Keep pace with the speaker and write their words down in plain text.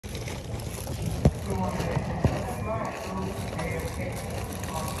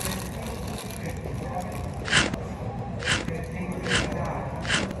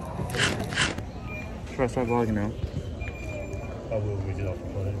Should I start vlogging now? I will when we get off the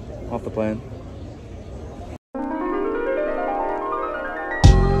plane. Off the plane.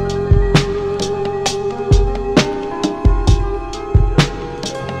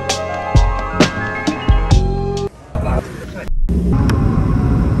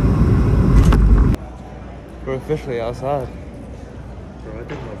 We're officially outside. Bro, I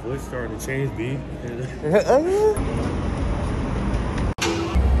think my voice starting to change, B.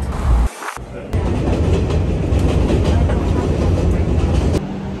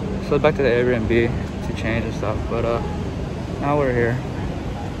 So back to the Airbnb to change and stuff, but now we're here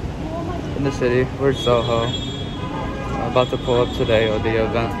in the city. We're in Soho. I'm about to pull up to the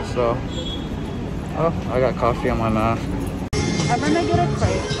event, so I got coffee on my mask. I'm gonna get a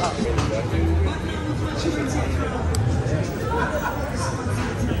crate.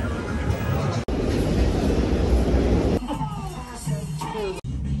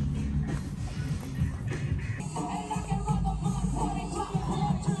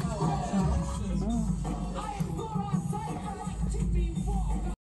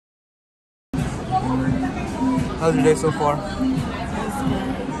 How's your day so far?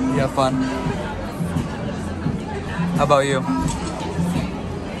 You have fun? How about you?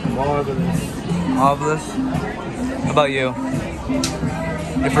 Marvelous. Marvelous? How about you?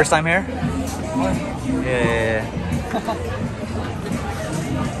 Your first time here? Yeah.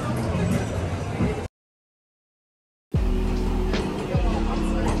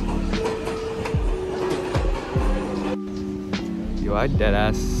 Yo, I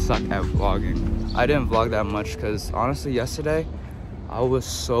deadass suck at vlogging. I didn't vlog that much because honestly yesterday I was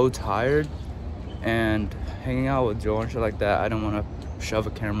so tired, and hanging out with Joe and shit like that, I didn't want to shove a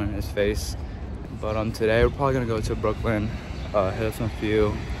camera in his face. But today we're probably gonna go to Brooklyn, hit up some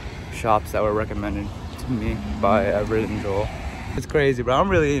few shops that were recommended to me by Everett and Joel. It's crazy, bro. I'm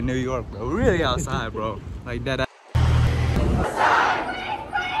really in New York, bro. We're really outside, bro. Like that.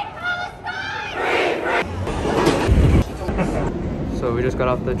 So we just got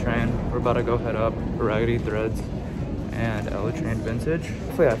off the train. We're about to go head up for Raggedy Threads and Ella Train Vintage.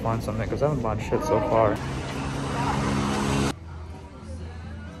 Hopefully I find something because I haven't bought shit so far.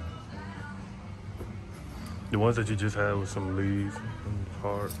 The ones that you just had with some leaves and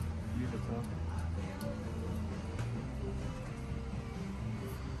heart.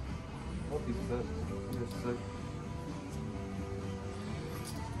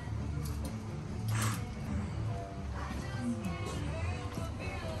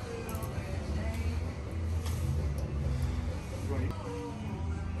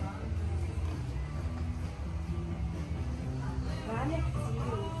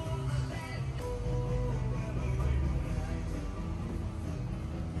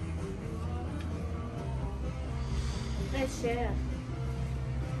 Très cher.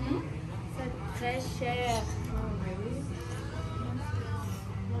 C'est très cher. Oh, really?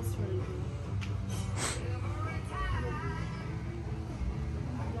 That's really good.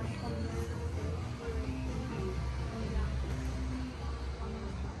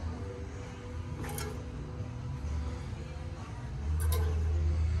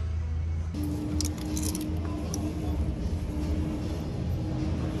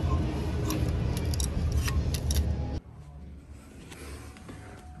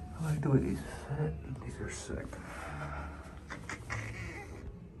 I like the way these fit. These are sick.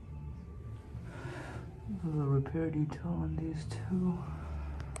 A little repair detail on these two.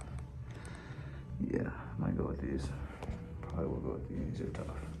 Yeah, might go with these. Probably will go with these. These are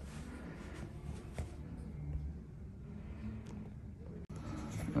tough.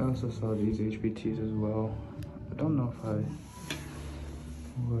 I also saw these HBTs as well. I don't know if I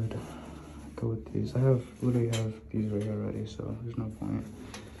would go with these. I literally have these right here already, so there's no point.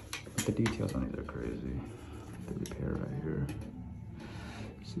 But the details on these are crazy. The repair right here,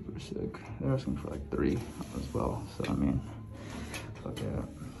 super sick. They're asking for like 3 as well, so I mean, fuck yeah.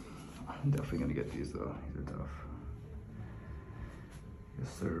 I'm definitely gonna get these though. These are tough. Yes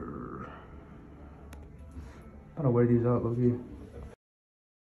sir. I'm gonna wear these out, Loki.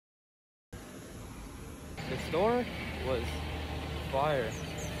 The store was fire.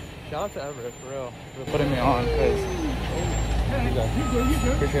 Shout out to Everett, for real, for putting me on, because you guys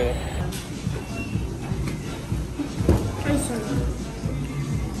appreciate it.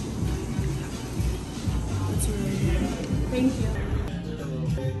 Thank you.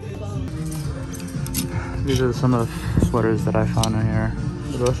 These are some of the sweaters that I found in here.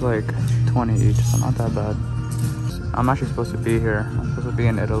 They're both like 20 each, so not that bad. I'm actually supposed to be here. I'm supposed to be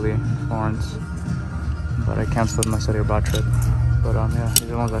in Italy, Florence, but I canceled my study abroad trip. But yeah, these are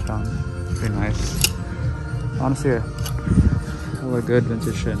the ones I found. Pretty nice. Honestly, hella good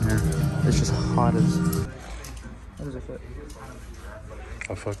vintage shit in here. It's just hot as. How does it fit?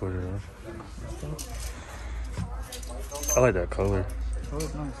 I fuck with it. I like that color. Oh,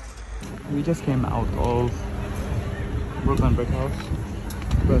 it's nice. We just came out of Brooklyn Brick House.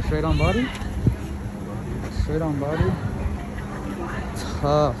 But straight on body? Straight on body?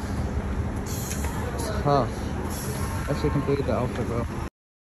 Tough. Tough. Actually completed the outfit, bro.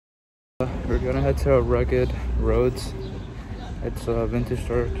 We're gonna head to Rugged Roads. It's a vintage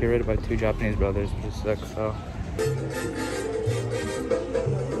store curated by two Japanese brothers, which is sick, so.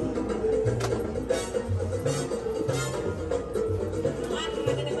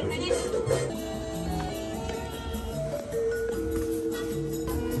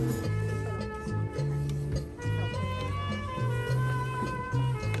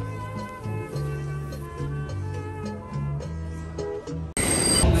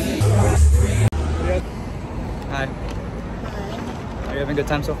 Hi. Are you having a good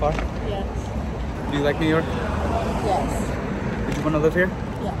time so far? Yes. Do you like New York? Yes. Would you want to live here?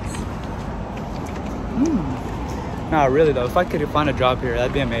 Yes. Nah, really though. If I could find a job here,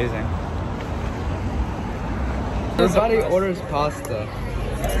 that'd be amazing. Everybody orders pasta.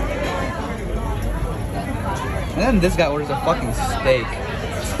 And then this guy orders a fucking steak.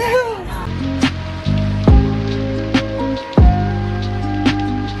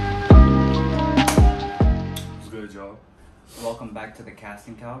 Good job. Welcome back to the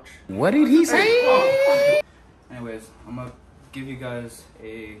casting couch. What did he say? Anyways, I'm gonna give you guys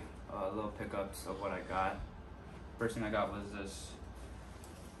a little pickups of what I got. First thing I got was this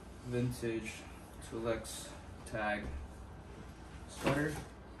vintage Tulex tag sweater.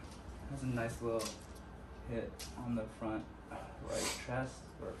 Has a nice little hit on the front right chest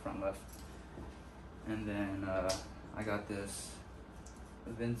or front left. And then I got this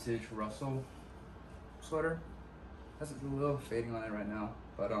vintage Russell sweater. Has a little fading on it right now,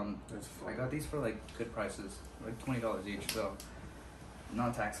 but I got these for like good prices, like $20 each, so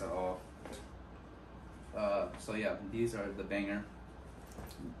not taxed at all. So yeah, these are the banger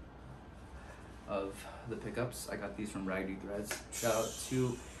of the pickups. I got these from Raggedy Threads. Shout out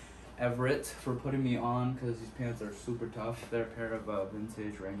to Everett for putting me on because these pants are super tough. They're a pair of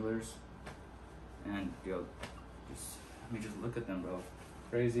vintage Wranglers, and yo, just look at them, bro.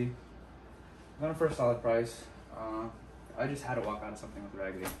 Crazy. Got them for a solid price. I just had to walk out of something with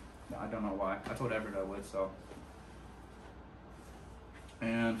Raggedy. I don't know why. I told Everett I would, so.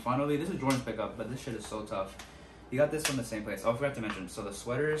 And finally, this is Jordan's pickup, but this shit is so tough. He got this from the same place. Oh, I forgot to mention. So the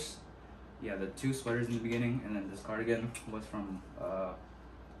sweaters, yeah, the two sweaters in the beginning, and then this cardigan was from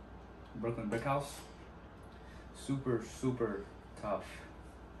Brooklyn Brick House. Super, super tough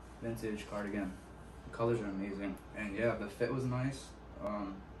vintage cardigan. The colors are amazing, and yeah, the fit was nice.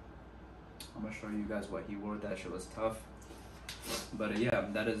 I'm gonna show you guys what he wore. That shit was tough. But yeah,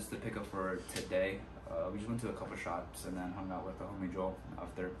 that is the pickup for today. We just went to a couple shops and then hung out with the homie Joel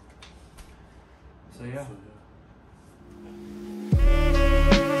after. So yeah.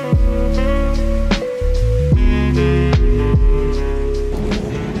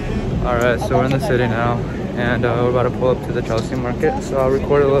 Alright, so we're in the city now, and we're about to pull up to the Chelsea market, so I'll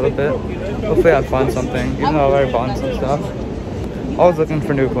record a little bit. Hopefully I find something, even though I've already bought some stuff. Always looking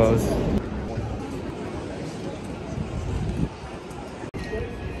for new clothes.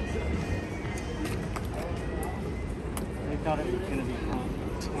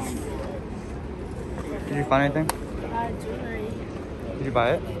 Did you find anything? Jewelry. Did you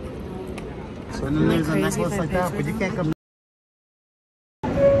buy it? So then there's a necklace like that, but you can't come.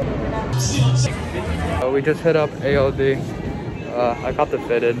 We just hit up ALD. I got the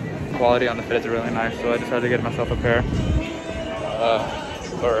fitted. Quality on the fit is really nice, so I decided to get myself a pair.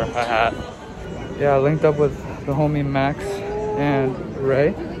 Or a hat. Yeah, I linked up with the homie Max and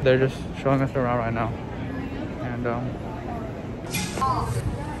Ray. They're just showing us around right now. And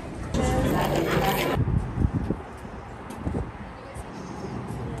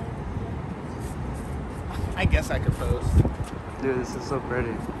I guess I could post. dude, this is so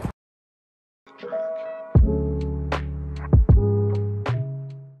pretty.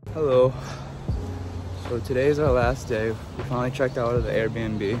 Hello. So today is our last day. We finally checked out of the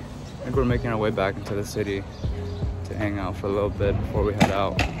Airbnb. I think we're making our way back into the city to hang out for a little bit before we head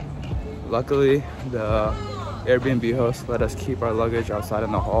out. Luckily, the Airbnb host let us keep our luggage outside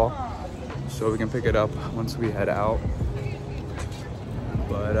in the hall so we can pick it up once we head out.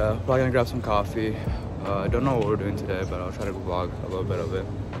 But probably gonna grab some coffee. I don't know what we're doing today, but I'll try to vlog a little bit of it.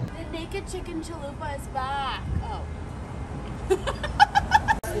 The naked chicken chalupa is back. Oh.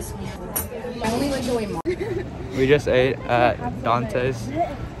 I only went to way more. We just ate at Dante's.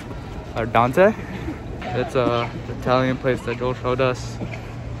 Or Dante? It's a Italian place that Joel showed us.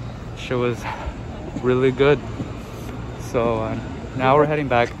 Shit was really good. So now we're heading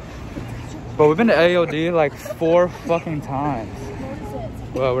back. But we've been to AOD like 4 fucking times.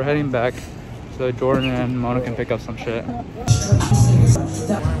 Well, we're heading back so Jordan and Mona can pick up some shit. Look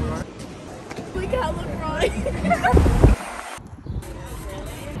how LeBron.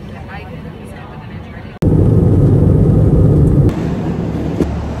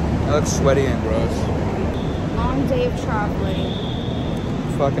 I look sweaty and gross. Long day of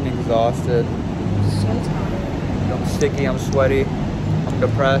traveling. Fucking exhausted. So tired. I'm sticky, I'm sweaty, I'm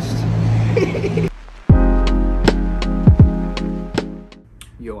depressed.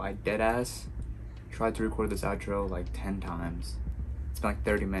 Yo, I deadass tried to record this outro like 10 times. It's been like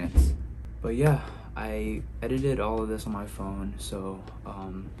 30 minutes. But yeah, I edited all of this on my phone, so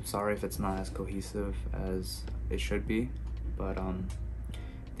sorry if it's not as cohesive as it should be. But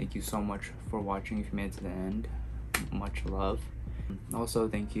thank you so much for watching. If you made it to the end, much love. Also,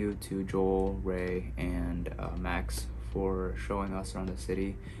 thank you to Joel, Ray, and Max for showing us around the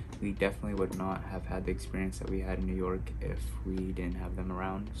city. We definitely would not have had the experience that we had in New York if we didn't have them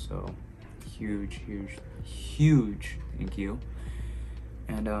around. So huge thank you.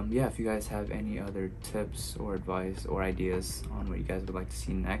 And yeah, if you guys have any other tips or advice or ideas on what you guys would like to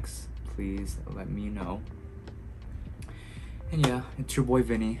see next, please let me know. And yeah, it's your boy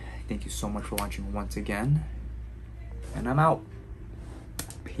Vinny. Thank you so much for watching once again, and I'm out.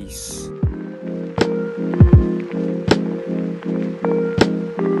 Peace.